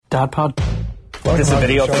Dad Pod. This is a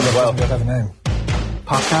video thing as well. Have a name.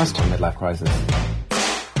 Podcast. Midlife crisis.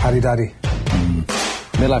 Paddy Daddy.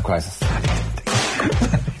 Midlife crisis.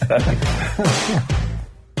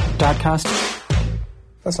 Dadcast.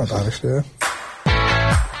 That's not bad, actually, yeah.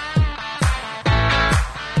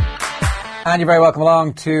 And you're very welcome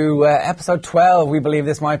along to episode 12, we believe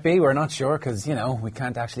this might be. We're not sure because, you know, we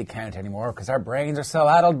can't actually count anymore because our brains are so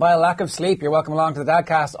addled by a lack of sleep. You're welcome along to the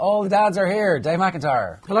Dadcast. All the dads are here. Dave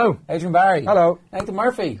McIntyre. Hello. Adrian Barry. Hello. Nathan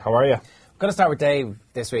Murphy. How are you? I'm going to start with Dave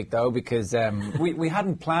this week, though, because we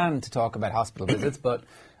hadn't planned to talk about hospital visits, but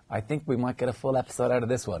I think we might get a full episode out of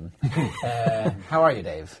this one. How are you,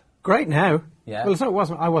 Dave? Great now. Yeah.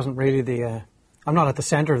 Well, I wasn't really the... I'm not at the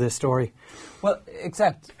centre of this story. Well,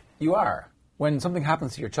 except you are. When something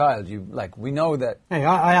happens to your child, we know that... Hey,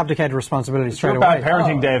 I abdicated responsibility straight It's away. bad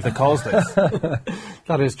parenting, Dave, that caused this.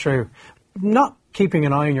 That is true. Not keeping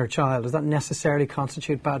an eye on your child, does that necessarily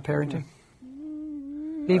constitute bad parenting?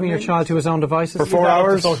 Leaving your child to his own devices? For 4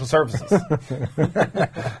 hours? Social services.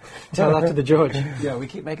 Tell that to the judge. Yeah, we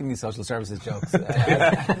keep making these social services jokes.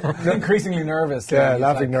 I'm increasingly nervous. Yeah, He's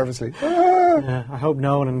laughing like, nervously. Yeah, I hope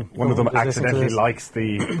no one... One of them is listening to accidentally this. likes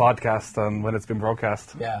the podcast and when it's been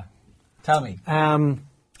broadcast. Yeah. Tell me.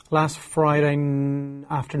 Last Friday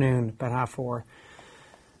afternoon, about 4:30,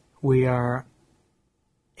 we are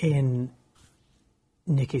in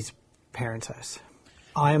Nikki's parents' house.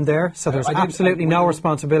 I am there, so there's absolutely no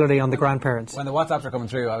responsibility on the grandparents. When the WhatsApps are coming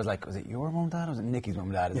through, I was like, was it your mum and dad or was it Nikki's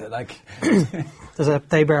mum and dad? Is it like...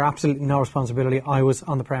 They bear absolutely no responsibility. I was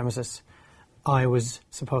on the premises. I was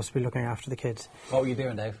supposed to be looking after the kids. What were you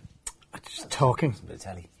doing, Dave? Just talking. A bit of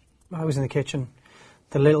telly. I was in the kitchen.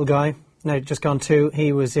 The little guy, now just gone 2,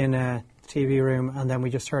 he was in a TV room, and then we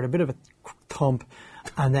just heard a bit of a thump.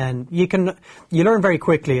 And then you learn very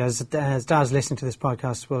quickly, as dads listening to this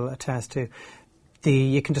podcast will attest to,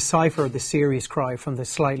 you can decipher the serious cry from the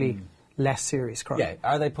slightly less serious cry. Yeah,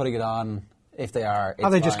 are they putting it on? If they are, it's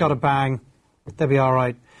Have they just got a bang? They'll be all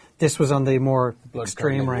right. This was on the more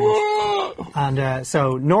extreme range. And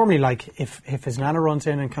so normally, like, if his nana runs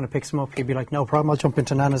in and kind of picks him up, he'd be like, no problem, I'll jump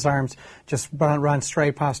into nana's arms. Just ran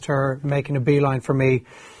straight past her, making a beeline for me.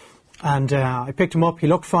 And I picked him up. He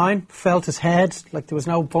looked fine, felt his head, like there was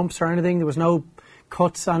no bumps or anything. There was no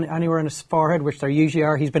cuts anywhere in his forehead, which there usually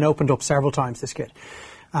are. He's been opened up several times, this kid.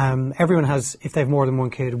 Everyone has, if they have more than one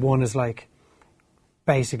kid, one is like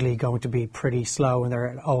basically going to be pretty slow in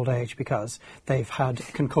their old age because they've had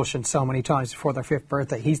concussion so many times before their 5th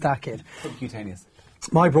birthday. He's that kid. Subcutaneous.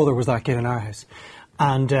 My brother was that kid in our house.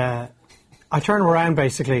 And I turn him around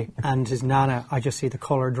basically, and his nana, I just see the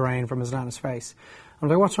colour drain from his nana's face. I'm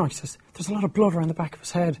like, what's wrong? He says, there's a lot of blood around the back of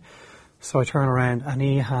his head. So I turn around and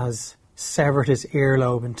he has severed his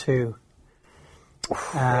earlobe in 2.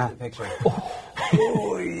 There's the picture.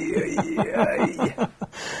 Holy shit.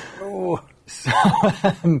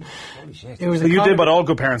 It was So you did what all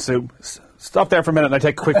good parents do. Stop there for a minute and I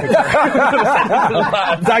take a quick picture.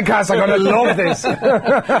 Dadcast, I'm going to love this.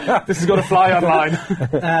 This is going to fly online.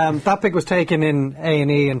 That pic was taken in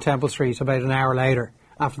A&E in Temple Street about an hour later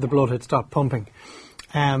after the blood had stopped pumping.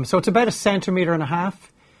 So it's about 1.5 centimetres.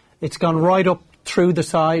 It's gone right up through the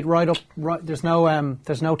side, right. There's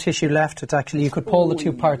no tissue left. It's actually, you could pull the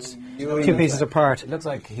 2 parts, 2 pieces apart. It looks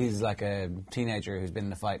like he's like a teenager who's been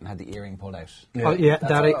in a fight and had the earring pulled out. Yeah,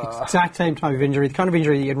 that exact same type of injury, the kind of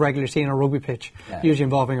injury you'd regularly see in a rugby pitch, usually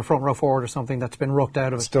involving a front row forward or something that's been rucked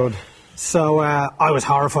out of it. Stud. So I was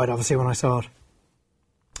horrified, obviously, when I saw it.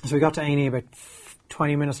 So we got to A&E about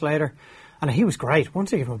 20 minutes later, and he was great.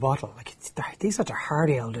 Once you give him a bottle, like these are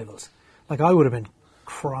hardy old devils. Like I would have been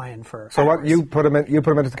crying for. So hours. what, you put him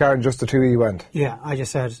into the car and just the 2 of you went? Yeah, I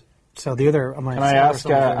just said. So the other. Can I ask,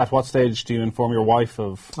 at what stage do you inform your wife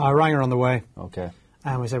of... I rang her on the way. Okay.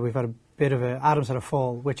 And we said we've had a bit of Adam's had a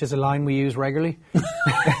fall, which is a line we use regularly.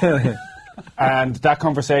 And that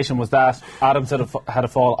conversation was that Adam said had a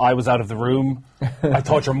fall, I was out of the room. I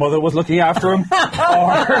thought your mother was looking after him. Or,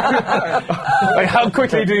 like, how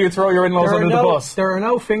quickly do you throw your in-laws under the bus? There are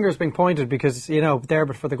no fingers being pointed because, there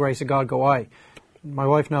but for the grace of God go I. My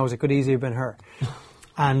wife knows it could easily have been her.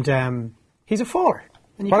 And he's a faller.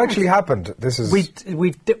 What actually happened? This is... We have no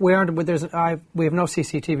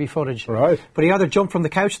CCTV footage. Right. But he either jumped from the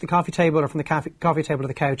couch to the coffee table or from the coffee table to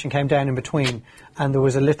the couch and came down in between. And there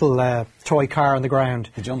was a little toy car on the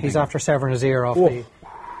ground. He's after severing his ear off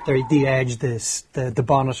the edge, the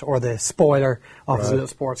bonnet or the spoiler of his little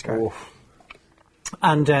sports car. Oh.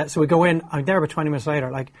 And so we go in. I'm there about 20 minutes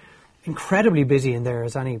later, like incredibly busy in there,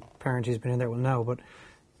 as any parent who's been in there will know, but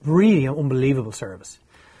really unbelievable service.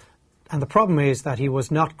 And the problem is that he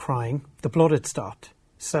was not crying. The blood had stopped.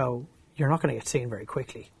 So you're not going to get seen very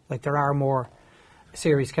quickly. Like there are more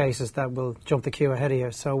serious cases that will jump the queue ahead of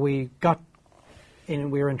you. So we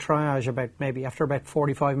were in triage after about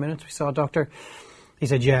 45 minutes. We saw a doctor. He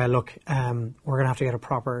said, yeah, look, we're going to have to get a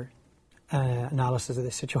proper analysis of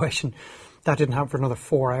this situation. That didn't happen for another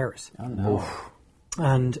 4 hours. Oh, no.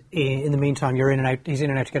 And in the meantime, he's in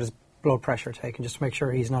and out to get his blood pressure taken just to make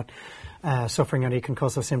sure he's not suffering any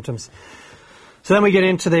concussive symptoms. So then we get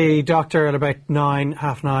into the doctor at about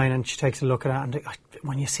 9:30, and she takes a look at it. And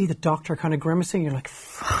when you see the doctor kind of grimacing, you're like,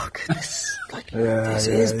 fuck, this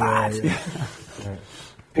is bad.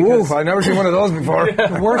 Ooh, I've never seen one of those before.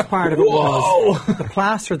 The worst part of it was the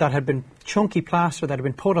plaster that had been, chunky plaster that had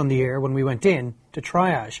been put on the ear when we went in to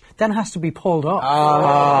triage, then has to be pulled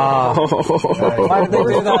off. Why did they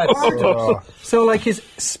do that? So like his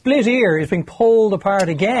split ear is being pulled apart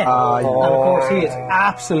again. And of course he is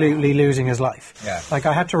absolutely losing his life. Yeah. Like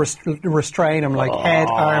I had to restrain him, like head,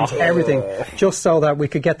 arms, everything, just so that we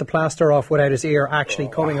could get the plaster off without his ear actually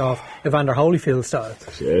coming off Evander Holyfield style.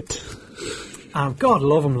 Shit. God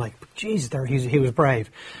love him, like, Jesus, he was brave.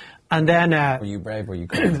 And then... Were you brave? Were you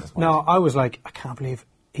courageous? No, I was like, I can't believe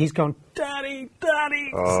he's gone, Daddy, stop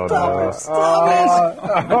it.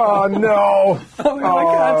 Oh, no.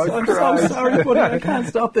 I'm so sorry, buddy, I can't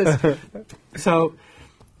stop this. So,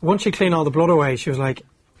 once she cleaned all the blood away, she was like,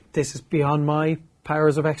 this is beyond my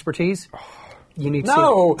powers of expertise. You need to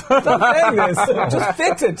No! Stop saying this. Just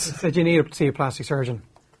fix it. said you need to see a plastic surgeon.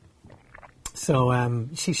 So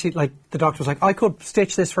she like the doctor was like, I could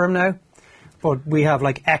stitch this for him now, but we have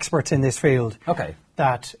like experts in this field. Okay.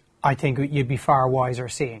 That I think you'd be far wiser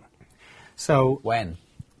seeing. So When?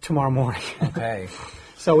 tomorrow morning. Okay.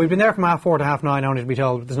 So we've been there from 4:30 to 9:30 only to be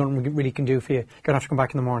told there's nothing we really can do for you. You're gonna have to come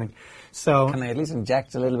back in the morning. So Can they at least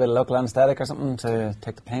inject a little bit of local anaesthetic or something to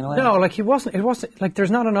take the pain away? no, like it wasn't like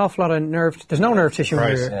there's not an awful lot of there's no nerve tissue in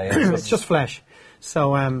Right. here. Yeah. It's just flesh.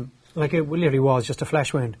 So like it literally was just a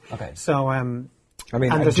flesh wound. Okay. So I mean,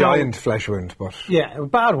 and a there's giant flesh wound, but... Yeah, a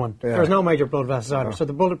bad one. Yeah. There was no major blood vessels either, so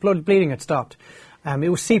the blood bleeding had stopped. It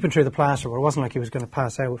was seeping through the plaster, but it wasn't like he was going to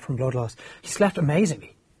pass out from blood loss. He slept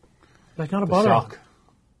amazingly. Like, not a bother. shock.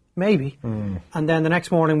 Maybe. And then the next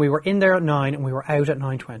morning we were in there at 9 and we were out at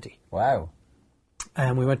 9:20. Wow.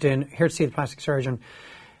 And we went in, here to see the plastic surgeon.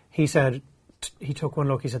 He said, he took one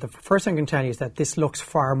look, he said, the first thing I can tell you is that this looks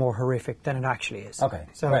far more horrific than it actually is. Okay,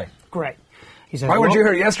 So, great. He said, Why weren't you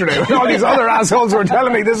here yesterday when all these other assholes were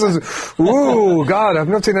telling me this is... Ooh, God, I've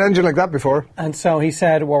not seen an engine like that before. And so he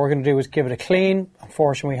said, what we're going to do is give it a clean.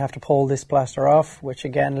 Unfortunately, we have to pull this plaster off, which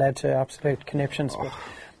again led to absolute conniptions. But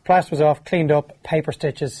plaster was off, cleaned up, paper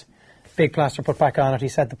stitches, big plaster put back on it. He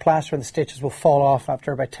said the plaster and the stitches will fall off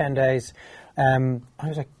after about 10 days. I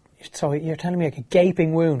was like, so you're telling me like a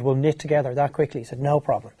gaping wound will knit together that quickly? He said, no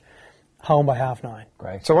problem. Home by 9:30.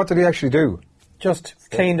 Great. So what did he actually do? Just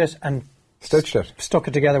cleaned it and Stitched it? stuck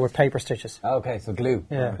it together with paper stitches. Okay, so glue,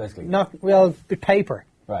 Yeah. basically. Paper.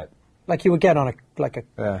 Right. Like you would get on a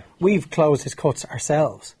Yeah. We've closed his cuts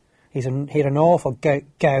ourselves. He had an awful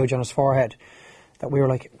gouge on his forehead that we were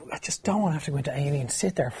like, I just don't want to have to go into A&E and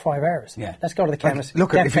sit there for 5 hours. Yeah. Let's go to the chemist.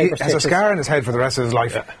 Look, get if he paper has a stitches. scar on his head for the rest of his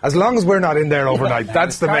life, as long as we're not in there overnight,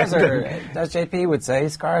 that's the main Scars are, thing. as JP would say,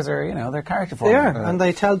 scars are, they're character They forming. are, and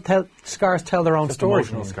they scars tell their own story.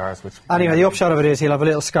 Emotional scars, which... Anyway, the upshot of it is he'll have a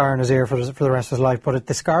little scar in his ear for the rest of his life, but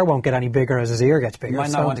the scar won't get any bigger as his ear gets bigger. He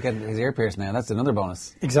might so- not want to get his ear pierced now. That's another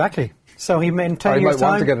bonus. Exactly. So he in 10 Or he years' might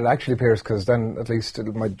want to time... get it actually pierced, because then at least it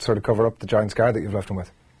might sort of cover up the giant scar that you've left him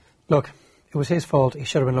with. Look, it was his fault. He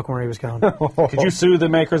should have been looking where he was going. Did you sue the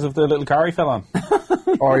makers of the little car he fell on?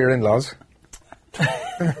 Or your in-laws. Do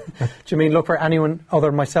you mean look for anyone other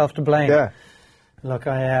than myself to blame? Yeah. Look,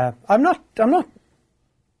 I'm not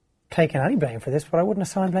taking any blame for this, but I wouldn't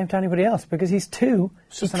assign blame to anybody else because he just an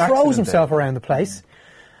throws accident himself around the place.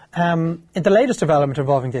 The latest development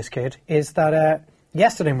involving this kid is that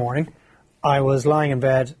yesterday morning I was lying in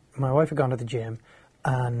bed. My wife had gone to the gym,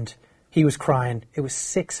 and he was crying. It was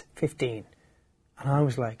 6:15, and I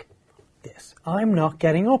was like, "This, I'm not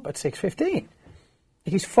getting up at 6:15.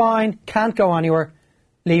 He's fine, can't go anywhere.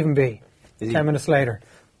 Leave him be." 10 minutes later.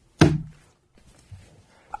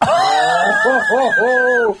 And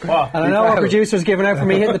I know our producer's giving out for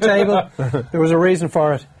me hitting the table. There was a reason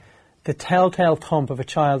for it. The telltale thump of a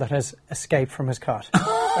child that has escaped from his cot.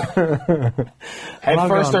 Head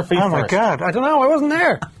first or feet oh my first? God, I don't know, I wasn't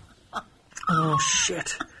there. Oh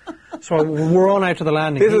shit. So we're on out to the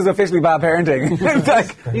landing. This is officially bad parenting. It's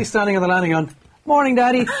like, He's standing on the landing on, "Morning,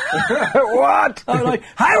 Daddy." What? I'm like,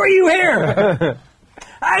 "How are you here?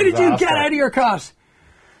 How did you get out of your cot?"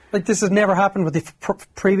 Like, this has never happened with the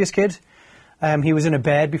previous kid. He was in a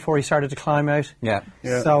bed before he started to climb out. Yeah.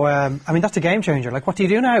 So, I mean, that's a game changer. Like, what do you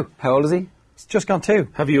do now? How old is he? He's just gone 2.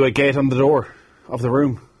 Have you a gate on the door of the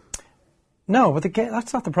room? No, but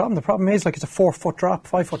that's not the problem. The problem is, like, it's a 4-foot drop,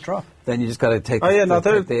 5-foot drop. Then you just got to take they're-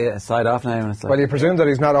 the side off now. And it's like, Well, you presume that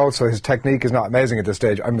he's not also, his technique is not amazing at this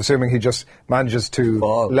stage. I'm assuming he just manages to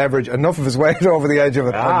Fall. leverage enough of his weight over the edge of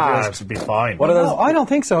it. and just- It'll be fine. What are those? No, I don't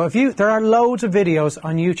think so. There are loads of videos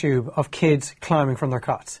on YouTube of kids climbing from their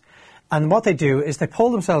cots. And what they do is they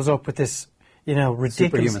pull themselves up with this,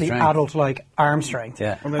 ridiculously strength. adult-like arm strength.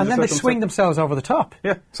 Yeah. And then they swing themselves over the top.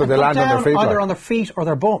 Yeah. So And they come land on their down feet, either like. on their feet or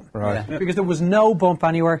their bum. Right. Yeah. Because there was no bump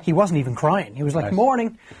anywhere. He wasn't even crying. He was like,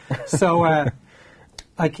 morning. So,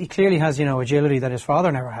 like, he clearly has, agility that his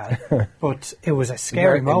father never had. But it was a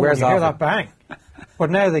scary It moment when wears you hear off that bang.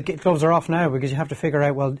 But now the gloves are off now because you have to figure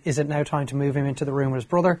out, well, is it now time to move him into the room with his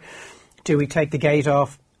brother? Do we take the gate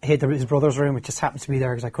off, hit his brother's room, which just happens to be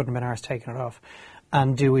there because I couldn't have been arsed taking it off?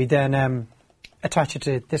 And do we then attach it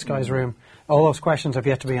to this guy's room? All those questions have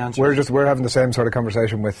yet to be answered. We're having the same sort of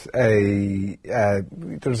conversation with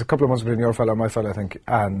there's a couple of months between your fella and my fella, I think,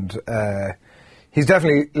 and he's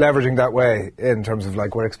definitely leveraging that way in terms of,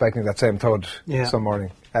 like, we're expecting that same thud some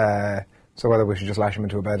morning. So whether we should just lash him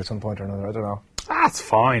into a bed at some point or another, I don't know. That's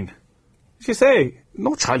fine. As you say,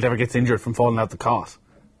 no child ever gets injured from falling out the cot.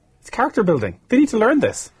 It's character building. They need to learn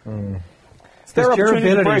this. It's their His opportunity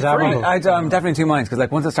to durability break is admirable. free. I'm definitely in two minds because,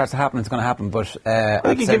 like, once it starts to happen, it's going to happen. But I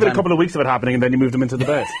think you give it a couple of weeks of it happening and then you move them into the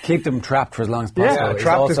bed. keep them trapped for as long as Yeah, possible.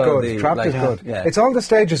 trapped is also good. the, Trapped like, is good. Yeah. It's all the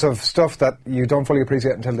stages of stuff that you don't fully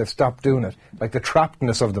appreciate until they've stopped doing it. Like, the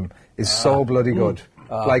trappedness of them is so bloody good.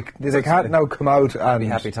 Like, they can't now come out and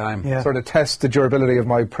happy time. Yeah. sort of test the durability of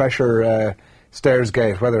my pressure stairs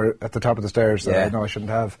gate, whether at the top of the stairs that I know I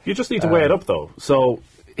shouldn't have. You just need to weigh it up, though. So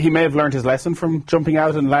he may have learned his lesson from jumping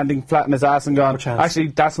out and landing flat on his ass and gone, chance. actually,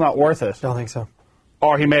 that's not worth it. Don't think so.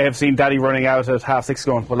 Or he may have seen Daddy running out at 6:30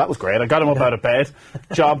 going, well, that was great. I got him up out of bed.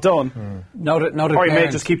 Job done. Noted Or you may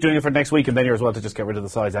parent, just keep doing it for next week and then you're as well to just get rid of the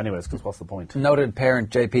sides anyways, because what's the point? noted parent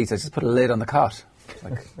JP says just put a lid on the cot.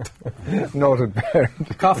 Like, Noted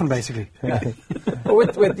parent. Coffin, basically.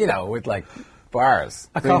 with with like bars.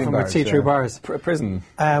 A coffin bars, with see-through yeah. bars. Prison.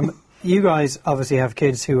 You guys obviously have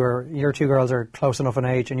kids your 2 girls are close enough in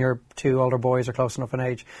age and your 2 older boys are close enough in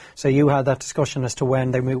age. So you had that discussion as to when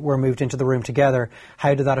they were moved into the room together.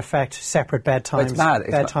 How did that affect separate bedtimes, It's mad.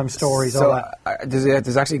 bedtime stories, So all that?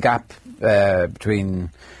 there's actually a gap between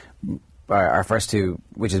our first 2,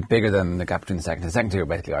 which is bigger than the gap between the second. The second 2 are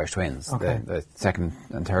basically Irish twins. Okay. The second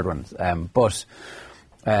and third ones. But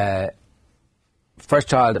first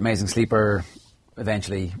child, amazing sleeper.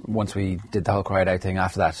 Eventually, once we did the whole cried out thing,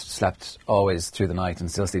 after that, slept always through the night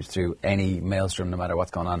and still sleeps through any maelstrom, no matter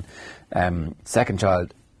what's going on. Second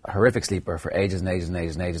child, horrific sleeper for ages and ages and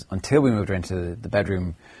ages and ages, until we moved her into the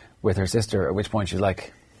bedroom with her sister, at which point she's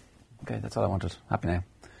like, okay, that's all I wanted. Happy now.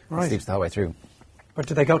 Right. Sleeps the whole way through. But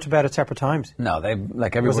did they go to bed at separate times? No, they,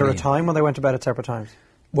 like everybody... Was there a time when they went to bed at separate times?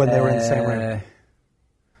 When they were in the same room?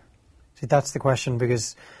 See, that's the question,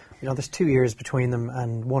 because there's 2 years between them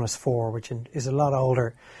and one is 4, which is a lot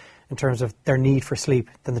older in terms of their need for sleep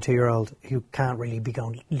than the 2-year-old, who can't really be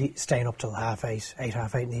staying up till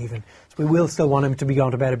 8:30 in the evening. So we will still want him to be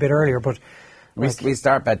going to bed a bit earlier, but We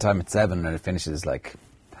start bedtime at 7 and it finishes like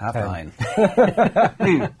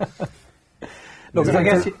 9:30. look, I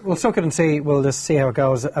guess we'll suck it and see. We'll just see how it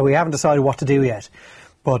goes. We haven't decided what to do yet,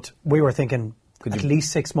 but we were thinking at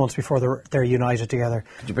least 6 months before they're united together.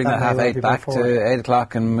 Could you bring that 8:30 back to 8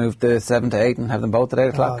 o'clock and move the 7 to 8 and have them both at 8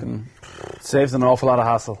 o'clock? And Saves an awful lot of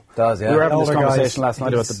hassle. does, yeah. We were having this Older guys, conversation last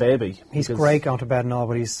night about the baby. He's because great going to bed and all,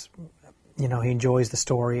 but he's, he enjoys the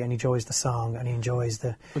story and he enjoys the song and he enjoys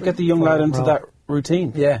the... we get the young lad into role. that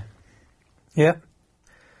routine. Yeah. Yeah,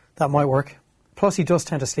 that might work. Plus, he does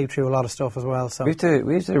tend to sleep through a lot of stuff as well. So We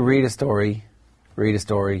have to read a story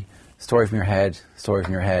from your head, story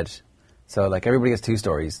from your head. So, like, everybody gets 2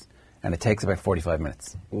 stories, and it takes about 45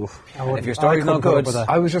 minutes. And if your story's not good,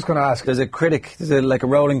 I was just going to ask. there's a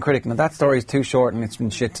rolling critic. Now, that story's too short, and it's been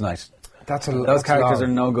shit tonight. Those characters long. are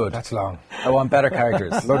no good. That's long. I want better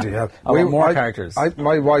characters. Bloody hell. I want more characters.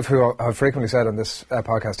 My wife, who I've frequently said on this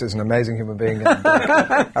podcast, is an amazing human being and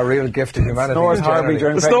like, a real gift to humanity. Snores horribly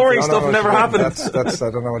during The story I don't know stuff what never you- happened. That's I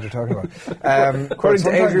don't know what you're talking about. According to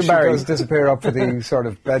sometimes Adrian she Barry. does disappear up for the sort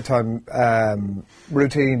of bedtime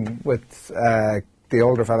routine with the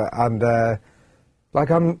older fella, and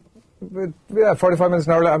I'm 45 minutes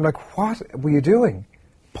an hour later, I'm like, what were you doing?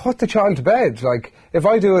 Put the child to bed. Like, if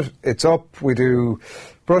I do it, it's up. We do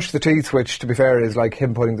brush the teeth, which, to be fair, is like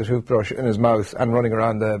him putting the toothbrush in his mouth and running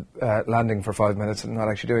around the landing for 5 minutes and not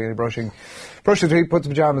actually doing any brushing. Brush the teeth, put the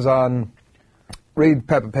pyjamas on, read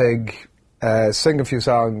Peppa Pig, sing a few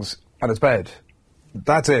songs, and it's bed.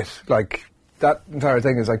 That's it. Like, that entire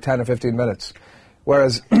thing is like 10 or 15 minutes.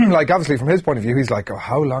 Whereas, like, obviously from his point of view, he's like, oh,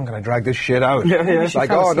 how long can I drag this shit out? Yeah.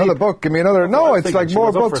 Like, oh, another book, give me another. No, it's like she more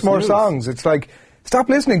was up books, for more snooze. songs. It's like, stop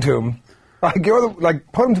listening to him.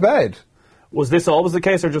 Like, put him to bed. Was this always the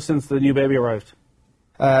case, or just since the new baby arrived?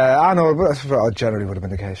 I know, but that generally would have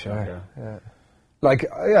been the case, yeah. Like,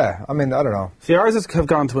 I mean, I don't know. See, ours have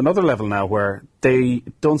gone to another level now where they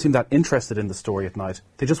don't seem that interested in the story at night.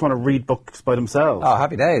 They just want to read books by themselves. Oh,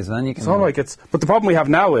 happy days. And then you can. So like but the problem we have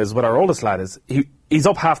now is with our oldest lad is he's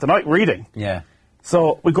up half the night reading. Yeah.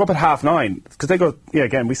 So we go up at 9:30 because they go. Yeah,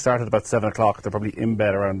 again, we start at about 7 o'clock. They're probably in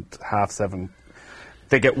bed around 7:30.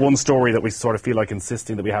 They get one story that we sort of feel like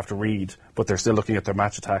insisting that we have to read, but they're still looking at their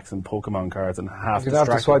match attacks and Pokemon cards and half You'd have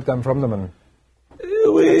to distracted. swipe them from them and...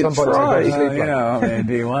 We some point it's try. like going to sleep, You know, I mean,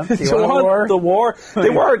 do you want Do you want the war? They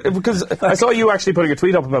were, because I saw you actually putting a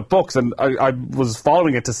tweet up about books, and I was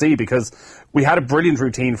following it to see, because we had a brilliant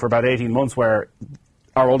routine for about 18 months where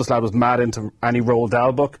our oldest lad was mad into any Roald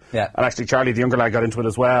Dahl book. Yeah. And actually Charlie, the younger lad, got into it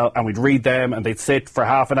as well, and we'd read them, and they'd sit for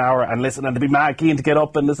half an hour and listen, and they'd be mad keen to get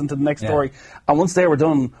up and listen to the next story. And once they were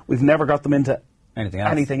done, we've never got them into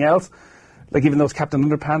anything else. Like even those Captain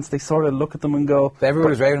Underpants, they sort of look at them and go... Everybody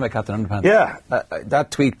was raving about Captain Underpants. Yeah.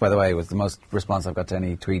 That tweet, by the way, was the most response I've got to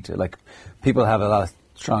any tweet. Like, people have a lot of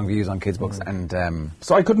strong views on kids' books, and...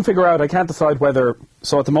 So I couldn't figure out, I can't decide whether...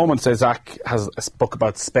 So at the moment, say, Zach has a book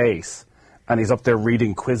about space, and he's up there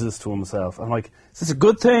reading quizzes to himself. I'm like, is this a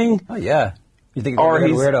good thing? Oh, yeah. You think Or he's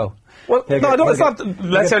a he's- weirdo? Well, no, it's not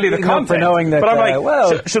necessarily the content. For knowing that, but I'm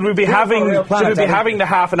like, should we be having real planet, having the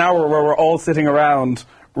half an hour where we're all sitting around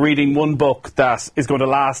reading one book that is going to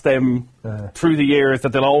last them through the years,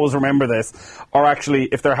 that they'll always remember this, or actually,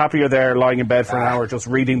 if they're happier there lying in bed for an hour just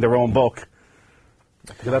reading their own book,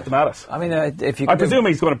 you let them at it. I mean, if you... I presume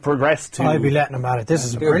he's going to progress to... I'd be letting him at it. This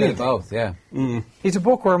is do a bit brilliant. of both, yeah. He's a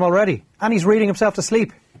bookworm already, and he's reading himself to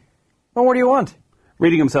sleep. Well, what do you want?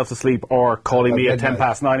 reading himself to sleep or calling me at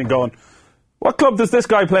 9:10 and going, what club does this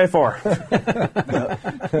guy play for?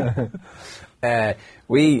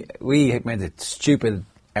 We made the stupid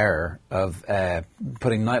error of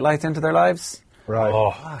putting nightlights into their lives. Right.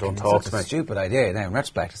 Oh, don't talk Such to a me. stupid idea. Now, in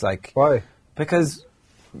retrospect, it's like... Why? Because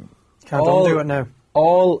Can't undo it now.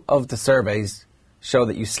 all of the surveys show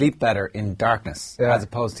that you sleep better in darkness Yeah. as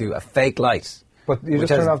opposed to a fake light. But you Which just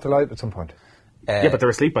turn has- off the light at some point. Yeah, but they're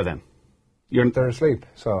asleep by then. They're asleep,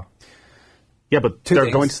 so Yeah, but Two they're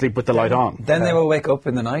things. going to sleep with the light on. Then they will wake up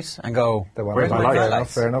in the night and go, they want Where's to my light. light?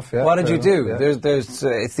 Fair enough, yeah. what did fair you do? enough, yeah. There's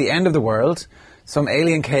it's the end of the world. Some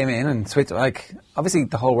alien came in and switched. Like, obviously,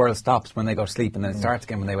 the whole world stops when they go to sleep, and then it starts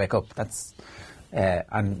again when they wake up. That's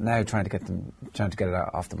and now trying to get it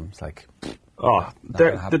out off them. It's like, Oh,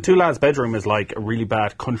 gonna happen. the two lads' bedroom is like a really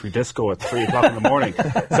bad country disco at 3 o'clock in the morning.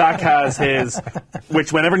 Zach has his,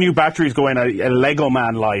 which whenever new batteries go in, a Lego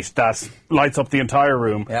Man light that lights up the entire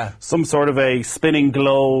room. Yeah. Some sort of a spinning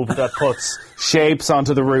globe that puts shapes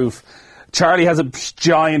onto the roof. Charlie has a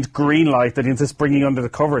giant green light that he insists bringing under the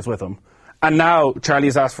covers with him. And now Charlie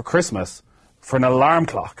has asked for Christmas for an alarm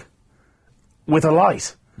clock with a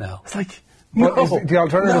light. no. It's like, no. But is the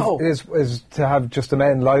alternative no. is to have just the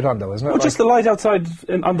main light on, though, isn't it? Well, just the light outside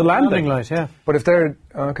on the landing. Landing light, yeah. But if they're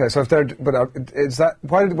okay, so if they're, but is that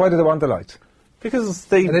why do they want the light? Because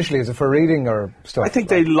they... Initially, is it for reading or stuff? I think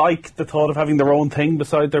they like the thought of having their own thing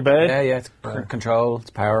beside their bed. Yeah, it's control, it's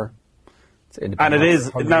power, it's And independence. it is.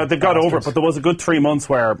 Hungry Now, they've got over it, bastards. but there was a good 3 months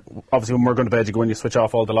where, obviously, when we're going to bed, you go and you switch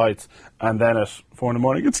off all the lights, and then at 4 in the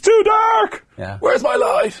morning, it's too dark! Yeah. Where's my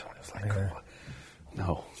light? I was like,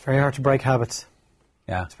 no. It's very hard to break habits,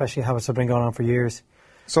 Yeah. especially habits that have been going on for years.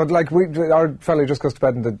 So, like, our fellow just goes to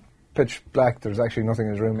bed in the pitch black. There's actually nothing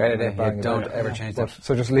in his room. Great idea. Bang, Yeah, don't and- ever change but- that.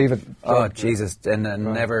 So just leave it. Oh, Jesus. And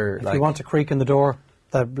never, If like... you want a creak in the door,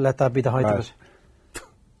 let that be the height Right. of it.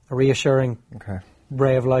 A reassuring Okay.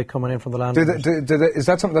 ray of light coming in from the landing. Is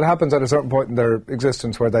that something that happens at a certain point in their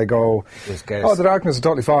existence where they go, Just get oh, us- the darkness is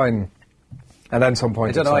totally fine, and then some I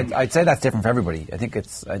point don't know. it's like, I'd say that's different for everybody. I think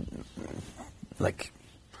it's like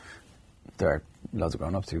there are loads of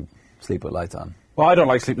grown-ups who sleep with lights on. Well, I don't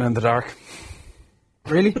like sleeping in the dark.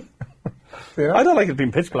 Really? yeah. I don't like it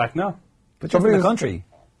being pitch black, no. But you're from the Somebody's- country.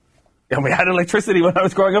 And we had electricity when I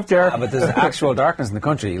was growing up, Jar. But there's actual darkness in the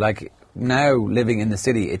country. Like now, living in the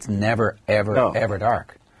city, it's never, ever, No. ever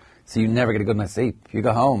dark. So you never get a good night's sleep. You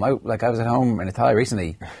go home. I was at home in Italy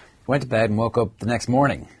recently. Went to bed and woke up the next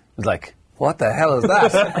morning. I was like, what the hell is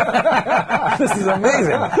that? This is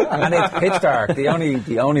amazing. And it's pitch dark. The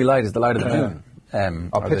only light is the light of the moon.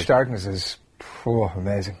 Or pitch the- darkness is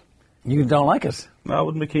amazing. You don't like it? No, I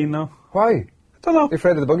wouldn't be keen, no. Why? Don't know. You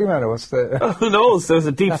afraid of the boogeyman, or what's the... Who knows? There's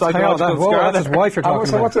a deep psychological scar That's his there. wife you're talking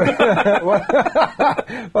So about.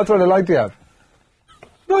 what sort of light do you have?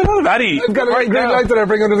 No, I don't have any. I've got a Right green now. light that I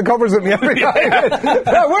bring under the covers with me every night.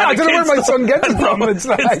 I don't know where my son gets it from. It's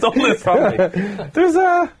like... It's stolen from me. There's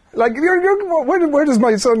a... Like, where does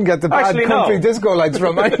my son get the bad Actually, country no. disco lights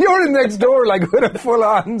from? And you're in next door, like, with a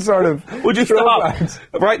full-on sort of... Would you strobe stop? lights.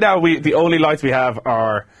 Right now, the only lights we have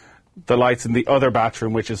are the lights in the other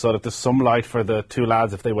bathroom, which is sort of there's some light for the two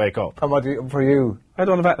lads if they wake up. And what for you? I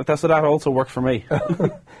don't know if that also worked for me.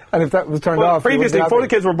 And if that was turned Well, off... you previously, wouldn't be before the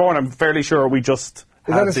happy. kids were born, I'm fairly sure we just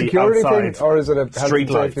Is had that a the security outside thing, or is it a health street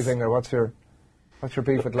and safety lights. thing, or what's your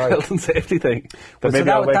beef with light? Health and safety thing. That So maybe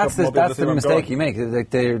I'll wake that's up and the, won't be able that's to the see where I'm mistake going. you make. Like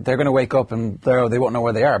they're going to wake up and they won't know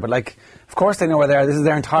where they are. But like, of course they know where they are. This is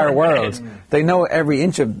their entire world. They know every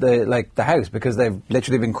inch of the house because they've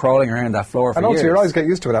literally been crawling around that floor for And years. also your eyes get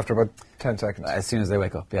used to it after about 10 seconds. As soon as they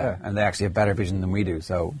wake up, Yeah. and they actually have better vision than we do.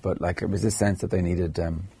 So, but like, it was this sense that they needed.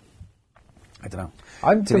 I don't know.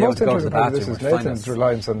 I'm to the be able most to go to the interesting part of this bathroom is or find Nathan's us.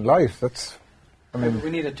 reliance on light. That's... I mean... We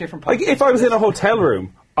need a different... Like, if I was in a hotel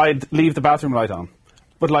room, I'd leave the bathroom light on.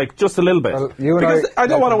 But, like, just a little bit. Well, you and because I don't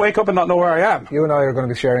Nathan, want to wake up and not know where I am. You and I are going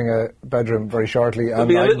to be sharing a bedroom very shortly, and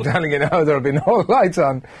be a I'm little- telling you now there'll be no lights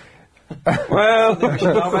on. Well,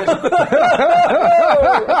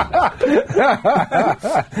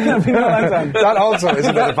 That also is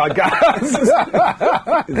another podcast.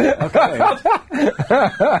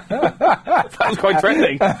 that was quite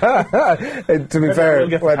threatening. To be fair, We'll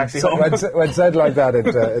get the taxi home. when said like that, it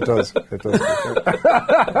does. It does.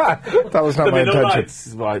 That was not There'll my be no intention.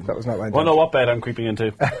 lights. Right. That was not my Well, know intention. what bed I'm creeping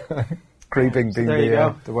into. Creeping being there you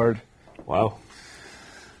go. the word. Wow.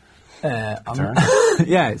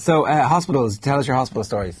 Yeah. So hospitals. Tell us your hospital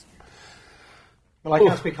stories. Well, I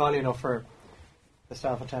can't speak highly enough for the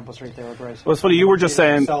staff at Temple Street. They were great. Well, it's funny, you were just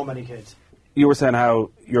saying... So many kids. You were saying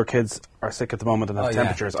how your kids are sick at the moment and have Oh, yeah.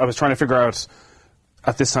 temperatures. I was trying to figure out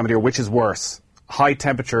at this time of year which is worse, high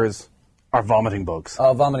temperatures or vomiting bugs.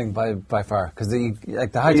 Oh, vomiting by far because the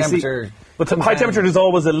high You see- temperature. but the high temperature, there's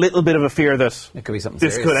always a little bit of a fear that It could be something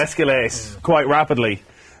this serious. could escalate quite rapidly.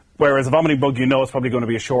 Whereas a vomiting bug, you know it's probably going to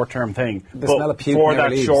be a short-term thing. The but smell of puke for never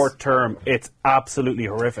that leaves. short term, it's absolutely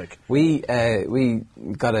horrific. We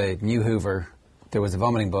got a new Hoover. There was a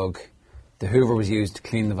vomiting bug. The Hoover was used to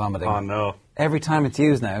clean the vomiting. Oh, no. Every time it's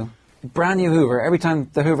used now, brand new Hoover. Every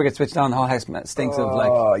time the Hoover gets switched on, the whole house stinks of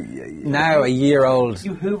like now a year old.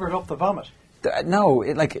 You hoovered up the vomit. No,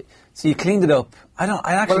 so you cleaned it up. I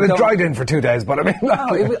actually Well, it don't. dried in for 2 days, but I mean,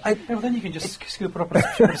 No, Yeah, well, then you can just scoop it up with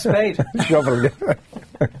a spade. shovel.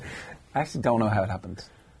 I actually don't know how it happened.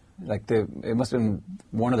 It must have been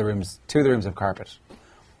one of the rooms. 2 of the rooms have carpet.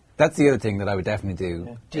 That's the other thing that I would definitely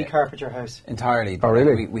do Decarpet your house. entirely. Oh,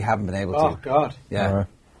 really? We haven't been able Oh, to. God. Yeah.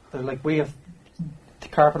 They're like, we have the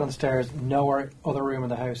carpet on the stairs, no other room in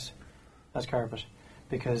the house has carpet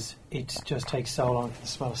because it just takes so long for the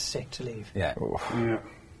smell sick to leave. Yeah. Yeah.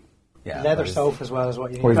 Yeah. Leather that is- soap as well is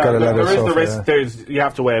what you need. We've got a leather There is the sofa, risk. yeah. There's you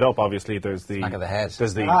have to weigh it up. Obviously, there's the Smack of the head.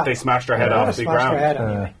 There's the Ah. they smashed their head off the Smash ground. their head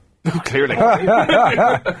on you. Clearly.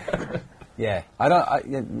 Yeah.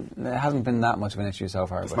 It hasn't been that much of an issue so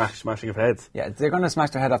far. But Smashing of heads. yeah, they're going to smash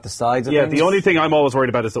their head off the sides of Yeah, things. the only thing I'm always worried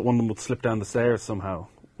about is that one of them would slip down the stairs somehow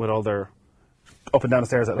with all their up and down the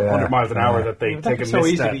stairs at 100 miles an hour that they But take a that's so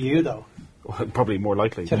easy to misstep. be you, though. Probably more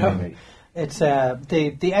likely. You know? It's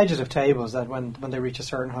the edges of tables that when they reach a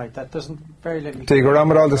certain height, that doesn't very little. Do you go around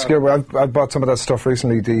with all the gear? I've bought some of that stuff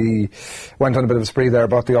recently. Went on a bit of a spree there.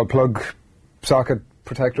 Bought the old plug socket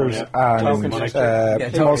protectors and Token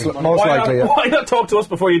most likely. Why not talk to us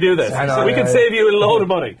before you do this? I know, We can yeah. save you a load of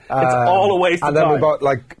money. It's all a waste of And then time. we bought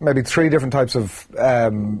like maybe 3 different types of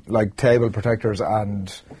like table protectors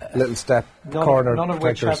and little step corner none of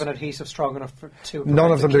which protectors. have an adhesive strong enough to.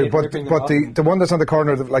 None of them do, kid but ripping them off. the one that's on the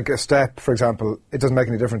corner, like a step, for example, it doesn't make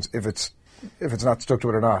any difference if it's not stuck to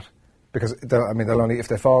it or not, because they'll only if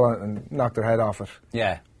they fall on it and knock their head off it,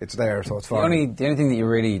 Yeah. it's there, so it's The fine. only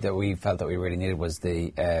thing that we felt that we really needed was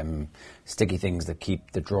the sticky things that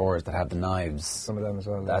keep the drawers that have the knives. Some of them as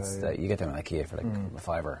well. That's you get them at IKEA for like a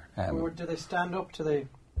 $5. Or do they stand up to the?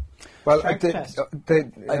 well, strength test.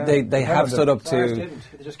 They have stood up Ours to. didn't.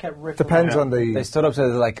 They just kept ripping. Depends them on They the. stood up to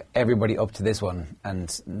like everybody up to this one,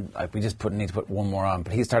 and like we just need to put one more on.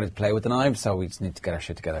 But he started to play with the knives, so we just need to get our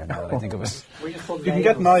shit together. Now that I think of it, We just put You can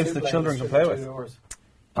get nails, knives soup that layers children can through play the with. two doors.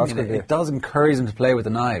 I mean, it does encourage them to play with the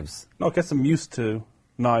knives. No, it gets them used to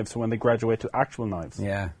knives for when they graduate to actual knives.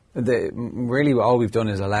 Yeah, really, all we've done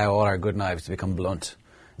is allow all our good knives to become blunt.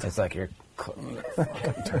 It's like you're cutting a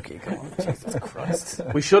fucking turkey. Come on, Jesus Christ!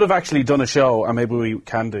 We should have actually done a show, and maybe we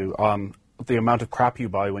can do, on the amount of crap you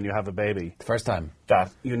buy when you have a baby The first time.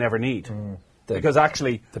 that you never need. The- Because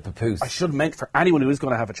actually, The papoose. I should mention for anyone who is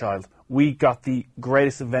going to have a child, we got the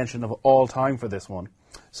greatest invention of all time for this one.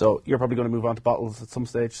 So you're probably going to move on to bottles at some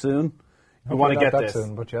stage soon. You want to not get that this.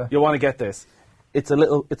 soon, but yeah. You want to get this. It's a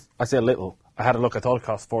little. I say a little. I had a look. I thought it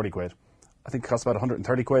cost 40 quid. I think it costs about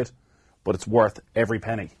 130 quid, but it's worth every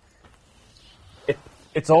penny.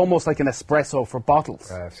 It's almost like an espresso for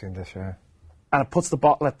bottles, I've seen this, yeah. and it puts the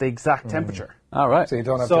bottle at the exact temperature. All right. So you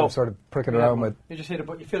don't have So- to sort of prick it around with... You just hit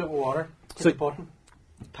you fill it with water, hit So- the button,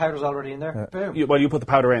 powder's already in there, boom. You put the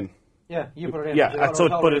powder in. Yeah, you put it in. Yeah, You so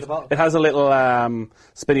auto- but auto the bottle. it has a little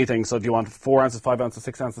spinny thing. So do you want 4 ounces, 5 ounces,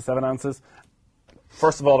 6 ounces, 7 ounces?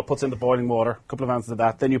 First of all, it puts in the boiling water, a couple of ounces of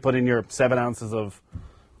that. Then you put in your 7 ounces of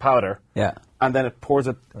powder. Yeah. And then it pours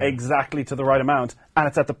it exactly to the right amount, and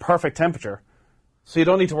it's at the perfect temperature. So you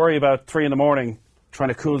don't need to worry about 3 in the morning trying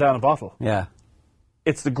to cool down a bottle. Yeah.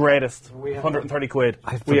 It's the greatest We have- 130 quid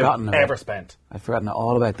I've we have forgotten about ever it. spent. I'd forgotten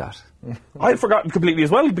all about that. I'd forgotten completely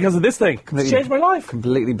as well because of this thing. It's changed my life.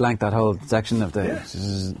 Completely blanked that whole section of the...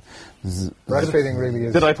 Breastfeeding really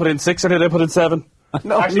is... Did I put in 6 or did I put in 7?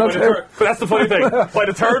 No, Actually, no by the clue. third, but that's the funny thing. By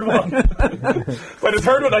the third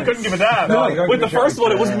one, I couldn't give a damn. No, you don't With the give a first shit.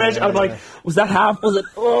 one, it was measured. I'm like, was that half? Was it?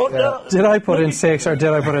 Oh no! Did I put in 6 or did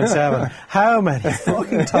I put in 7? How many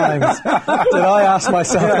fucking times did I ask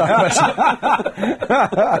myself that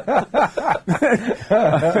question?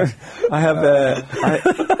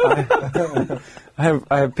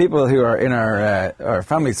 I have people who are in our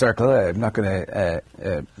family circle. I'm not going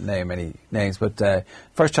to name any names, but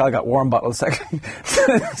first child got warm bottles.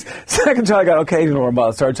 Second child got occasional warm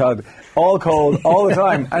bottles. Third child all cold all the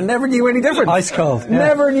time. I never knew any difference. Ice cold, yeah.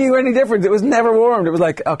 Never knew any difference. It was never warmed. It was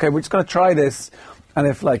like, okay, we're just going to try this. And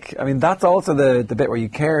if that's also the bit where you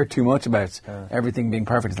care too much about everything being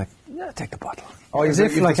perfect. It's like, yeah, take the bottle. Oh, As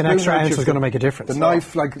if like an extra ounce was going to make a difference. The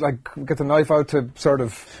knife, like get the knife out to sort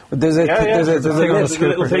of... There's a There's a little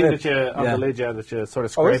scooper. thing that you on Yeah. the lid, that you sort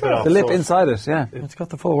of Oh, is scrape it there? off. the lip so inside it, yeah. It's got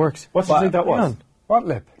the full works. What do you think that Hang was? on. What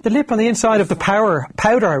lip? The lip on the inside of the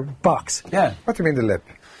powder box. Yeah. What do you mean the lip?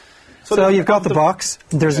 So you've got the box.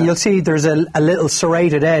 You'll see there's a little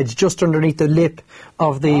serrated edge just underneath the lip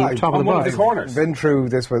of the top of on the one of box. the corners. Been through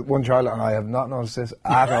this with one child and I have not noticed this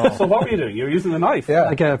at all. So what were you doing? You were using the knife. Yeah.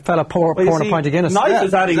 Like a fella Well, you pouring see, a pint of Guinness. Knife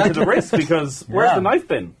is adding to the risk because where's Yeah. the knife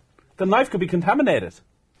been? The knife could be contaminated.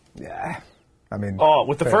 Yeah. I mean... Oh,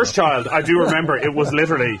 with the fair first enough. child, I do remember it was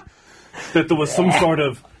literally that there was some sort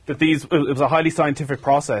of it was a highly scientific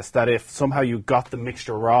process that if somehow you got the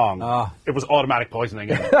mixture wrong, it was automatic poisoning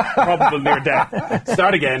and probable near death.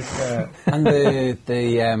 Start again. And the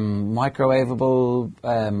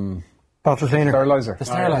microwavable Bottle cleaner. Sterilizer. the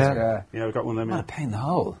sterilizer. Yeah. Yeah, we got one of them. What a Yeah. pain in the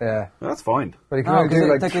hole. Yeah. That's fine. But you can No, only because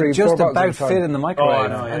do like they 3, could just 4 bottles at a about time. fit in the microwave, Oh, I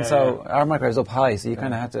know, and yeah, so our microwave's up high, so you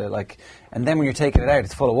kind of have to and then when you're taking it out,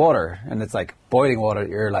 it's full of water, and it's like boiling water.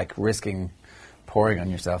 You're like risking pouring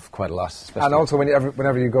on yourself quite a lot. Especially. And also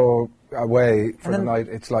whenever you go away for the then night,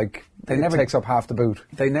 it's like they it never- takes up half the boot.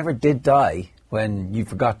 they never did die when you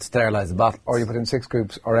forgot to sterilize the bottle. Or you put in 6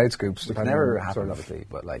 scoops or 8 scoops, Which depending never on happened, sort of. obviously,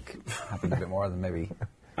 but like happened a bit more than maybe.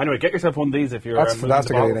 Anyway, get yourself one of these if you're. That's moving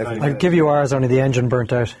fantastic the idea, bottle. Nathan. I'll give you ours, only the engine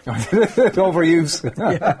burnt out. Overuse.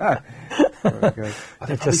 Very good.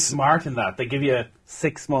 They're probably smart in that. They give you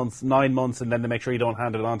 6 months, 9 months, and then they make sure you don't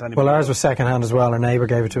hand it on to anybody. Well, ours was second hand as well. Our neighbour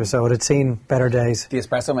gave it to us, so it had seen better days. The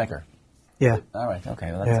espresso maker. Yeah. All right.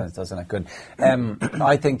 Okay. Well, Yeah. that doesn't look good.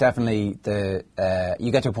 I think definitely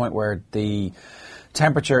you get to a point where the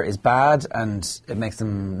temperature is bad and it makes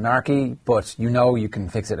them narky, but you can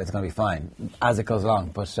fix it. It's going to be fine as it goes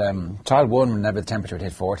along. But child one, whenever the temperature would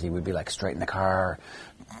hit 40, we'd be like straight in the car,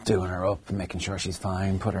 doing her up and making sure she's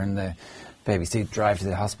fine, put her in the baby seat, drive to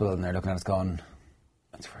the hospital, and they're looking at us going,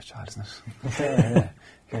 "That's your first child, isn't it?" Yeah.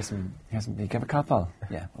 Here's some. You give a Calpol?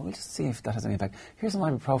 Yeah. Well, we'll just see if that has any effect. Here's some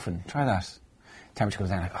ibuprofen. Try that. Temperature goes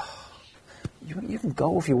down. Like, oh, you can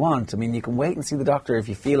go if you want. I mean, you can wait and see the doctor if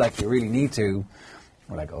you feel like you really need to.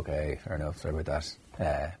 We're like, okay, fair enough. Sorry about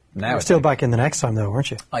that. Now You're it's still like, back in the next time, though,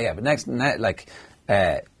 weren't you? oh yeah, but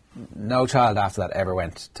no child after that ever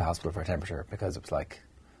went to hospital for a temperature because it was like,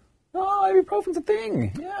 oh, ibuprofen's a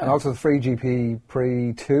thing. Yeah. And also the free GP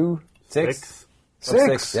pre-2. Six.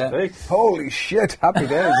 Six? Yeah. 6. Holy shit, happy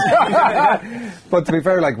days. But to be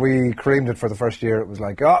fair, like, we creamed it for the first year. It was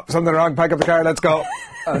like, oh, something wrong, pack up the car, let's go.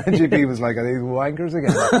 And the GP was like, are these wankers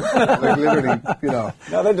again? Like, literally,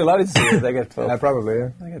 No, they're delighted to see it. They get 12. Yeah, probably, yeah.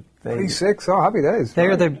 They- Pre-6, oh, happy days.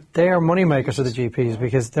 They are money makers for the GPs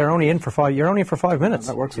because they're only in for 5. You're only in for 5 minutes.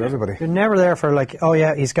 That works for everybody. You're never there for like, oh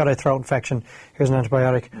yeah, he's got a throat infection. Here's an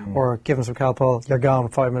antibiotic, or give him some Calpol. You're gone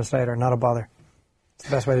 5 minutes later. Not a bother. It's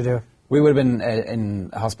the best way to do it. We would have been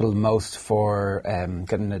in hospital most for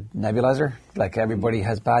getting a nebulizer. Like everybody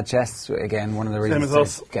has bad chests. Again, one of the reasons as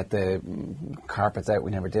us. to get the carpets out.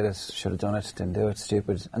 We never did it. Should have done it. Didn't do it.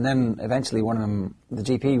 Stupid. And then eventually one of them, the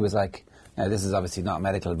GP was like, now this is obviously not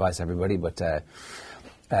medical advice, everybody, but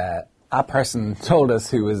a person told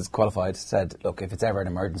us who was qualified, said, look, if it's ever an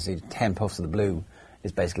emergency, 10 puffs of the blue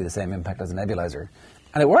is basically the same impact as a nebulizer.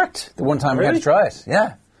 And it worked the one time we had to try it.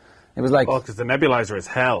 Yeah. It was like... Oh, because the nebulizer is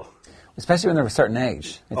hell. Especially when they're of a certain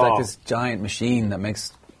age. It's like this giant machine that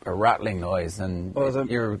makes a rattling noise, and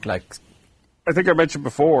you're like... I think I mentioned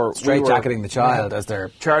before... Straight-jacketing the child as they're...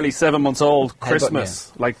 Charlie, 7 months old,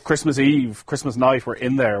 Christmas. like Christmas Eve, Christmas night, we're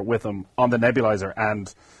in there with him on the nebulizer,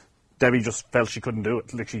 and Debbie just felt she couldn't do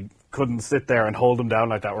it. Like, she couldn't sit there and hold him down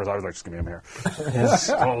like that, whereas I was like, just give me him here.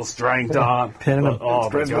 Full strength on. Pinning him. Oh,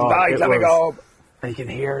 Christmas my God, night, let me go. And you can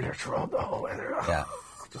hear their throat the whole way there. Yeah.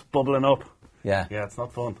 Just bubbling up. Yeah. Yeah, it's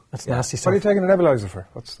not fun. That's nasty What are stuff. you taking a nebulizer for?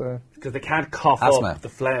 What's the... Because they can't cough Asthma. up the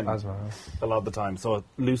phlegm Asthma, a lot of the time, so it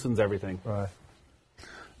loosens everything. Right.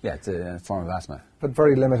 Yeah, it's a form of asthma. But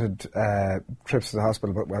very limited trips to the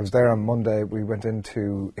hospital. But I was there on Monday. We went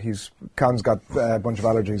into... Con's got a bunch of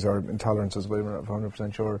allergies or intolerances, but we're not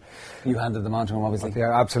 100% sure. You handed them on to him, obviously.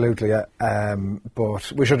 Yeah, absolutely, yeah.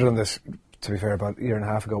 But we should have done this, to be fair, about a year and a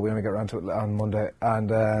half ago. We only got around to it on Monday.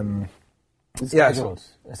 And... It's yeah, scheduled.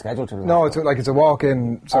 It's scheduled to No, it's a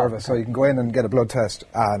walk-in service, so you can go in and get a blood test,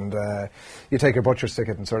 and you take your butcher's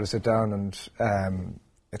ticket and sort of sit down, and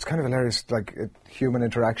it's kind of hilarious, like human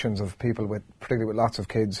interactions of people particularly with lots of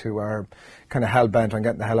kids who are kind of hell bent on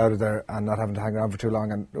getting the hell out of there and not having to hang around for too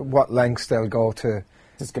long, and what lengths they'll go to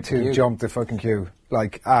jump the fucking queue.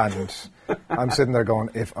 Like, and I'm sitting there going,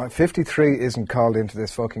 if 53 isn't called into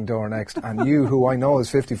this fucking door next, and you, who I know is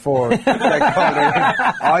 54, get called in,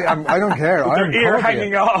 I don't care. Their ear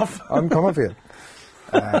hanging off. I'm coming for you.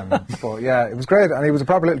 But yeah, it was great, and he was a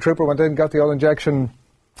proper little trooper. Went in, got the old injection,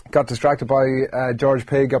 got distracted by George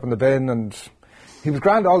Pig up in the bin, and he was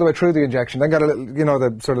grand all the way through the injection. Then got a little,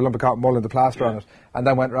 the sort of lump of cotton wool and the plaster on it, and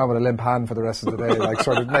then went around with a limp hand for the rest of the day, like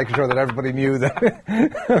sort of making sure that everybody knew that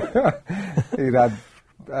he'd had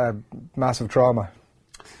massive trauma.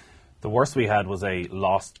 The worst we had was a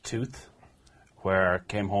lost tooth, where I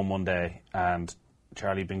came home one day and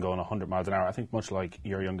Charlie had been going 100 miles an hour. I think much like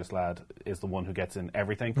your youngest lad is the one who gets in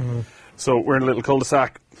everything. Mm-hmm. So we're in a little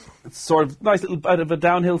cul-de-sac. It's sort of nice little bit of a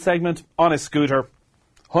downhill segment on his scooter,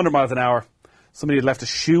 100 miles an hour. Somebody had left a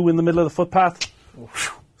shoe in the middle of the footpath,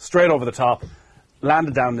 straight over the top,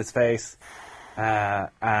 landed down in his face.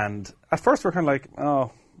 And at first we're kind of like,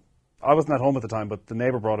 oh, I wasn't at home at the time, but the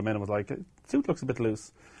neighbour brought him in and was like, tooth looks a bit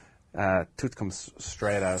loose. Tooth comes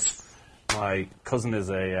straight out. My cousin is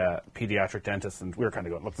a paediatric dentist, and we were kind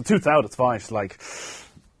of going, look, the tooth's out, it's fine. She's like,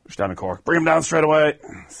 she's down in Cork, bring him down straight away.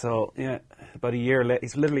 So, yeah, about a year later,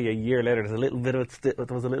 it's literally a year later, there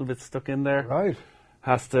was a little bit stuck in there. Right.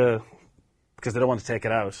 Because they don't want to take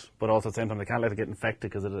it out, but also at the same time they can't let it get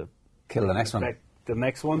infected because it'll kill the next one. The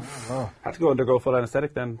next one. Had to go undergo full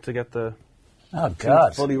anaesthetic then to get the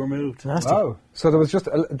God fully removed. Nasty. Wow. So there was just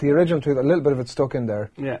the original tooth, a little bit of it stuck in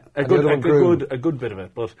there. Yeah, a good bit of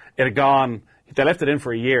it, but it had gone. They left it in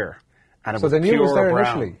for a year, and it was they knew pure it was there brown.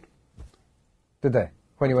 initially. Did they?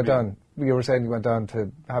 When you went down, you were saying you went down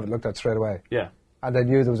to have it looked at straight away. Yeah. And they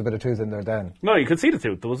knew there was a bit of tooth in there then. No, you could see the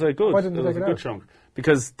tooth. There was a good. Why didn't they take it good out? chunk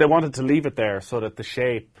because they wanted to leave it there so that the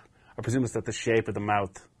shape. I presume it's that the shape of the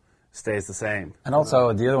mouth stays the same. And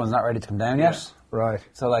also, the other one's not ready to come down yet. Right.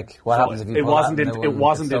 So, like, what happens if you it pull wasn't that and it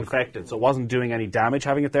wasn't get stuck? infected, so it wasn't doing any damage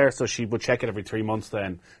having it there. So she would check it every 3 months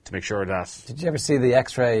then to make sure that. Did you ever see the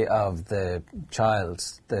X-ray of the child,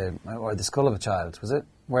 or the skull of a child? Was it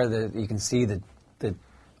where you can see the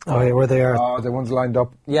Oh, yeah, where they are. Oh, the ones lined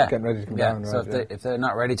up, yeah, getting ready to come yeah. down. So Right, if they're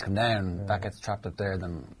not ready to come down, that gets trapped up there.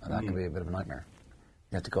 Then that can be a bit of a nightmare.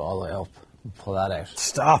 You have to go all the way up and pull that out.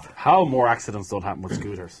 Stop. How more accidents don't happen with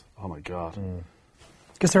scooters? Oh my god!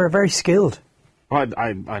 Because they're very skilled. I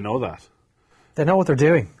know that. They know what they're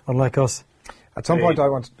doing, unlike us. At some point, I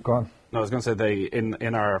want to go on. No, I was going to say they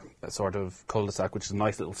in our sort of cul-de-sac, which is a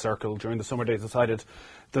nice little circle during the summer days, decided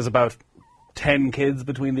there's about 10 kids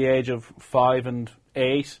between the age of 5 and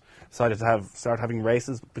 8 decided to start having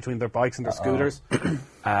races between their bikes and their scooters.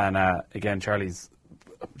 And again, Charlie's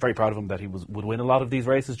very proud of him that he would win a lot of these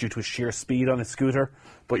races due to his sheer speed on his scooter.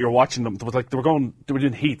 But you're watching them. It was like they were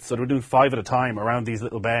doing heats, so they were doing 5 at a time around these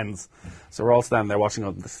little bends. So we're all standing there watching.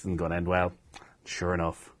 Oh, this isn't going to end well. Sure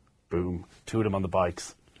enough, boom, 2 of them on the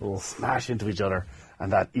bikes smash into each other,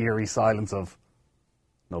 and that eerie silence of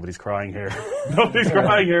Nobody's crying here. Nobody's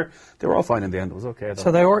crying here. They were all fine in the end. It was okay, though.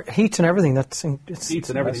 So they were heats and everything. Heats and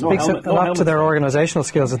everything. Speaks a lot to their organisational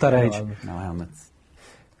skills at that age. No helmets.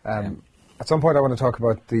 At some point I want to talk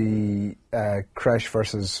about the creche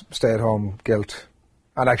versus stay-at-home guilt,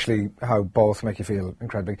 and actually how both make you feel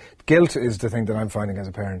incredibly. Guilt is the thing that I'm finding as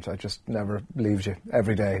a parent. It just never leaves you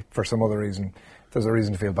every day for some other reason. There's a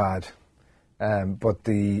reason to feel bad. But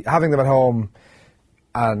having them at home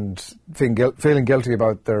and feeling guilty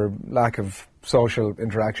about their lack of social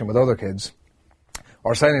interaction with other kids,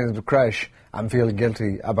 or sending them to creche and feeling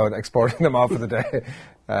guilty about exporting them off for the day.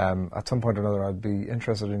 At some point or another, I'd be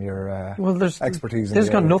interested in your expertise. This has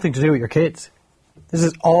got nothing to do with your kids. This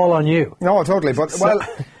is all on you. No, totally. But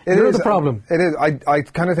You're the problem. It is. I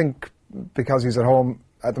kind of think because he's at home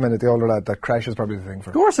at the minute, the older lad, that creche is probably the thing for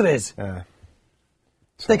him. Of course it is. Yeah.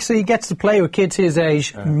 So he gets to play with kids his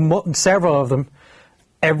age, several of them,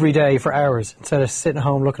 every day for hours, instead of sitting at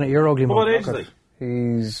home looking at your ugly mum. What age is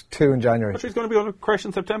he? He's 2 in January. But he's going to be on a creche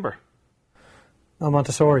in September. Oh,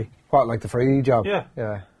 Montessori. What, like the free job? Yeah.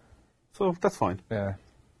 Yeah. So that's fine. Yeah.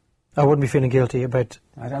 I wouldn't be feeling guilty about,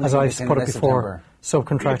 as I've put it before,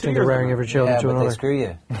 subcontracting the rearing of your children to but another. they screw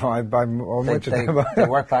you. No, I'm with you. They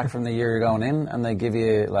work back from the year you're going in, and they give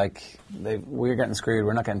you, we're getting screwed.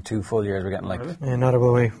 We're not getting 2 full years. We're getting Yeah, neither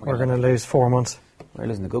will we. We're going to lose 4 months. We're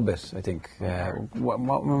losing a good bit, I think. When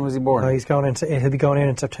was he born? He's he'll be going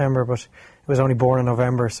in September, but he was only born in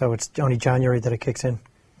November, so it's only January that it kicks in.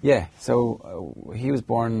 Yeah, so he was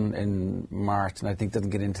born in March, and I think doesn't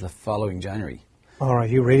get into the following January. All right,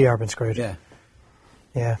 you really are been screwed. Yeah.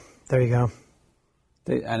 Yeah, there you go.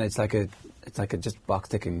 And it's like a just box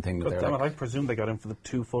ticking thing. God damn it, I presume they got in for the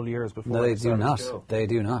 2 full years before. No, they do started not. school. They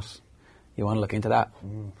do not. You want to look into that.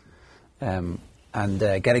 And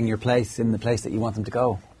getting your place in the place that you want them to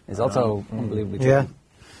go is also unbelievably tricky. Yeah.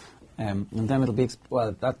 And then it'll be,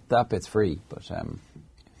 that bit's free, but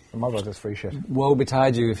My about this free shit. woe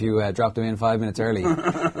betide you if you drop them in 5 minutes early.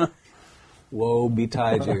 Woe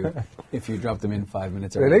betide you if you drop them in 5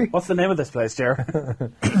 minutes early. Really? What's the name of this place,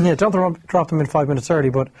 Ger? Yeah, don't drop them in 5 minutes early,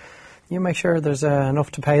 but you make sure there's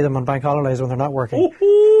enough to pay them on bank holidays when they're not working.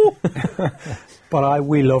 But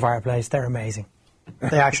we love our place. They're amazing.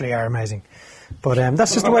 They actually are amazing. But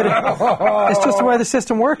that's just the way it's just the way the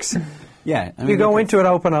system works. Yeah. I mean, You go into it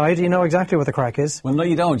open-eyed, you know exactly what the crack is. Well, no,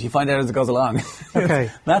 you don't. You find out as it goes along.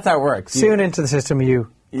 Okay. That's how it works. Soon into the system, your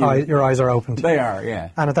eyes are opened. They are, yeah.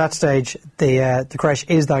 And at that stage, the creche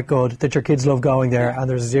is that good that your kids love going there, and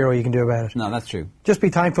there's zero you can do about it. No, that's true. Just be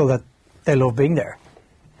thankful that they love being there,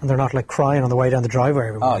 and they're not like crying on the way down the driveway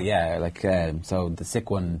every Oh, morning. yeah. So the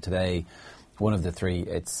sick one today, one of the 3,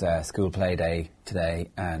 it's school play day today,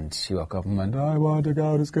 and she woke up and went, I want to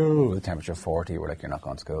go to school. With a temperature of 40, we're like, you're not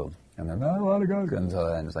going to school. And then, I want to go to school. And so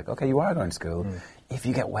then it's like, okay, you are going to school. If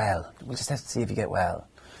you get well. We'll just have to see if you get well.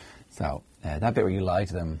 So that bit where you lie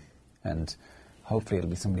to them, and hopefully it'll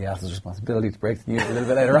be somebody else's responsibility to break the news a little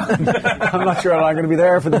bit later on. I'm not sure I'm going to be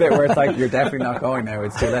there for the bit where it's like, you're definitely not going now,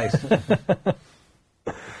 it's too late.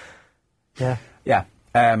 Yeah. Yeah.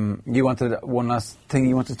 You wanted one last thing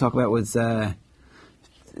you wanted to talk about was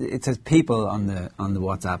it says people on the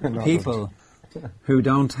WhatsApp. People who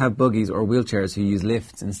don't have buggies or wheelchairs who use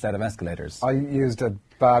lifts instead of escalators. I used a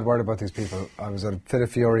bad word about these people. I was at a fit of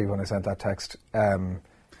fury when I sent that text. Why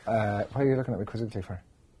are you looking at me quizzically for?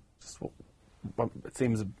 It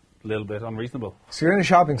seems a little bit unreasonable. So you're in a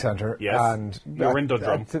shopping centre. Yes. And You're in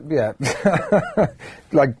Dundrum. Yeah.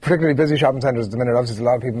 Like particularly busy shopping centres at the minute. Obviously there's a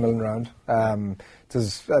lot of people milling around.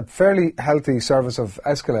 There's a fairly healthy service of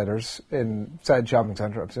escalators in said shopping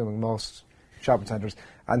centre, I'm assuming most shopping centres.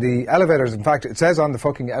 And the elevators, in fact, it says on the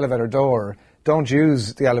fucking elevator door, don't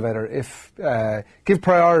use the elevator if give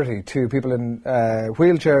priority to people in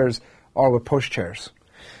wheelchairs or with pushchairs.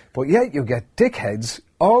 But yet you get dickheads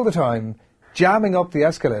all the time jamming up the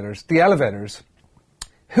elevators,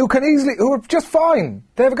 who are just fine.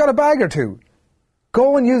 They've got a bag or two.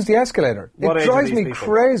 Go and use the escalator. What It age are drives these me people?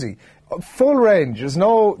 crazy. Full range. There's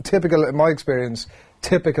no typical, in my experience,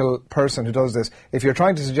 typical person who does this. If you're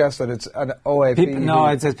trying to suggest that it's an OAP... No,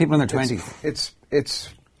 it says people in their 20s. It's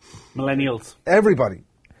Millennials. everybody.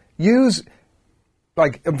 Use...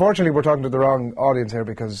 Like, unfortunately, we're talking to the wrong audience here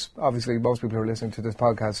because obviously most people who are listening to this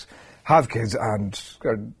podcast have kids and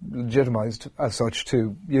are legitimised as such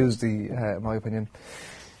to use the, in my opinion,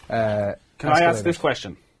 Can I ask this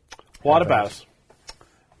question? What about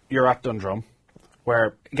you're at Dundrum,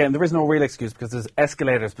 where, again, there is no real excuse because there's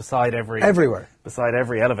escalators beside Everywhere. beside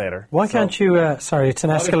every elevator. Why So- can't you... it's an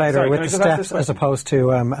escalator sorry, with can I the just ask this steps as question? opposed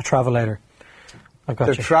to a travelator. I've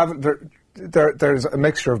got you. There's a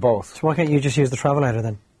mixture of both. So why can't you just use the travelator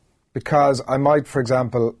then? because I might, for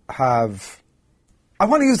example, have... I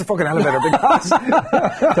want to use the fucking elevator because...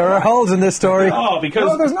 There are holes in this story. Oh, because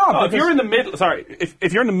No, there's not, if you're in the middle,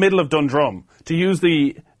 if you're in the middle of Dundrum, to use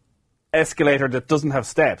the escalator that doesn't have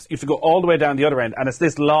steps, you have to go all the way down the other end, and it's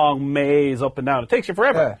this long maze up and down. It takes you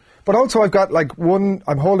forever. Yeah. But also I've got like one,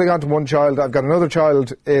 I'm holding on to one child, I've got another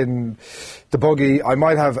child in the buggy, I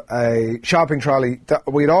might have a shopping trolley,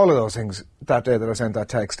 we had all of those things that day that I sent that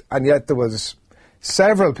text, and yet there was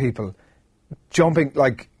several people jumping,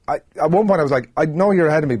 like, at one point I was like, I know you're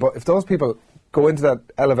ahead of me, but if those people go into that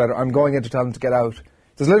elevator, I'm going in to tell them to get out.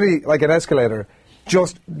 There's literally like an escalator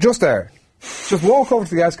just there. Just walk over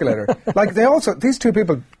to the escalator. Like they also, these two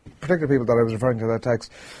people, particular people that I was referring to that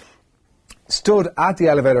text, stood at the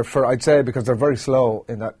elevator for, I'd say, because they're very slow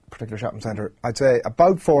in that particular shopping centre, I'd say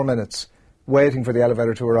about 4 minutes waiting for the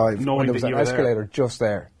elevator to arrive when there was an escalator just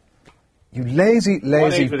there. You lazy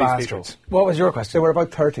bastards. What was your question? They were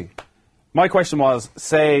about 30. My question was,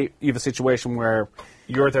 say you have a situation where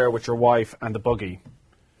you're there with your wife and the buggy.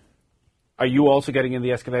 Are you also getting in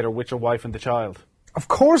the escalator with your wife and the child? Of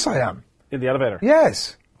course I am. In the elevator?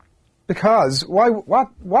 Yes. Because, why,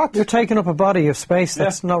 what? You're taking up a body of space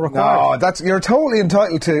that's not required. No, you're totally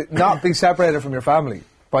entitled to not be separated from your family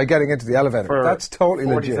by getting into the elevator. For that's totally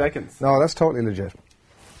 40 legit. seconds. No, that's totally legit.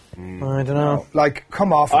 I don't know. Like,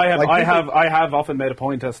 come off. I like, have often made a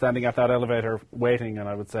point of standing at that elevator waiting, and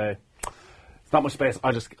I would say, it's not much space,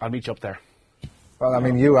 I'll meet you up there. Well, I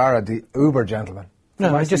mean, you are the Uber gentleman.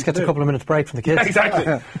 No, I just get a couple of minutes break from the kids.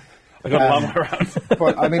 Exactly. I got a long way around.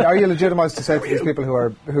 But I mean, are you legitimised to say to these people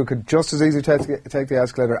who could just as easily take the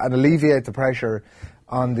escalator and alleviate the pressure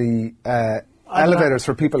on the elevators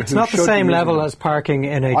for people who should It's not the same level as parking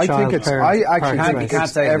in a I child think it's. parent I actually parking think space.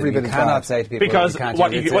 it's every bit You as cannot bad. say to people Because you can't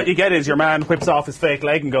what you get is your man whips off his fake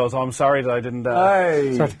leg and goes, "Oh, I'm sorry that I didn't."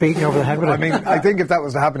 Starts beating you over the head with it. I mean, I think if that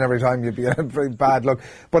was to happen every time, you'd be in a very bad look.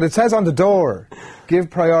 But it says on the door, give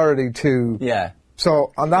priority to. Yeah.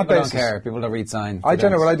 So on that People basis, don't care. People don't read signs. I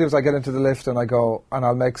generally, what I do is I get into the lift and I go and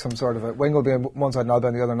I'll make some sort of a wing will be on one side and I'll be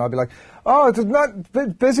on the other and I'll be like, oh, it's not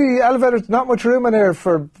busy elevator, not much room in here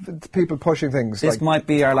for people pushing things. This like, might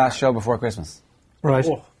be our last show before Christmas. Right.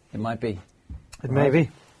 Oh. It might be. It may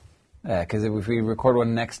be. Because if we record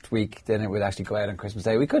one next week, then it would actually go out on Christmas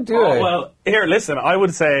Day. We could do Oh, it. well, here, listen, I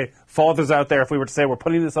would say, fathers out there, if we were to say we're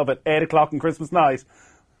putting this up at 8 o'clock on Christmas night,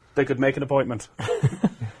 they could make an appointment.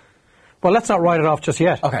 Well, let's not write it off just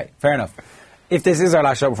yet. Okay, fair enough. If this is our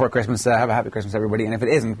last show before Christmas, have a happy Christmas, everybody. And if it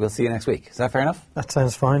isn't, we'll see you next week. Is that fair enough? That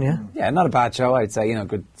sounds fine, yeah. Yeah, not a bad show. I'd say,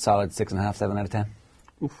 good solid 6.5, 7 out of 10.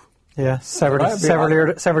 Yeah, severed Right,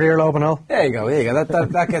 earlobe and all. There you go.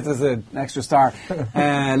 That gets us an extra star.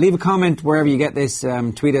 Leave a comment wherever you get this.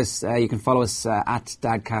 Tweet us. You can follow us at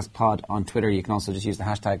DadCastPod on Twitter. You can also just use the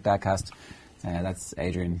hashtag DadCast. That's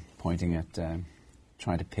Adrian pointing at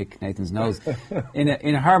trying to pick Nathan's nose in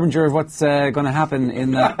a harbinger of what's going to happen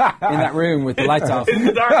in that room with the lights off. In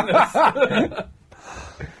the darkness.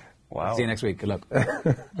 Wow. See you next week. Good luck.